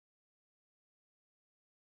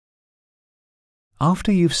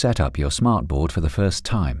After you've set up your smartboard for the first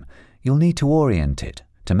time, you'll need to orient it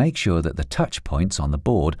to make sure that the touch points on the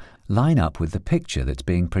board line up with the picture that's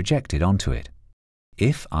being projected onto it.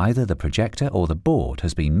 If either the projector or the board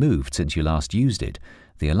has been moved since you last used it,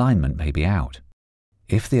 the alignment may be out.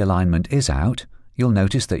 If the alignment is out, you'll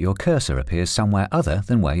notice that your cursor appears somewhere other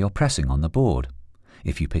than where you're pressing on the board.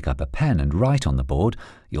 If you pick up a pen and write on the board,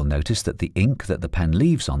 you'll notice that the ink that the pen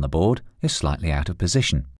leaves on the board is slightly out of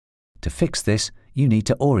position. To fix this, you need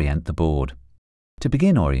to orient the board. To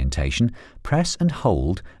begin orientation, press and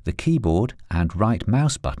hold the keyboard and right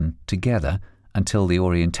mouse button together until the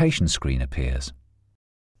orientation screen appears.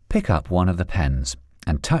 Pick up one of the pens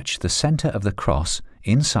and touch the center of the cross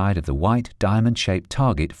inside of the white diamond-shaped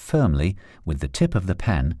target firmly with the tip of the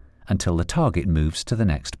pen until the target moves to the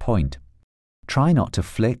next point. Try not to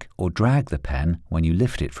flick or drag the pen when you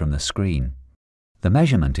lift it from the screen. The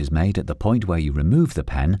measurement is made at the point where you remove the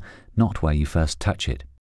pen, not where you first touch it.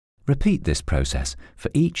 Repeat this process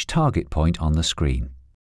for each target point on the screen.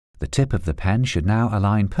 The tip of the pen should now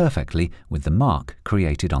align perfectly with the mark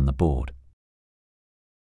created on the board.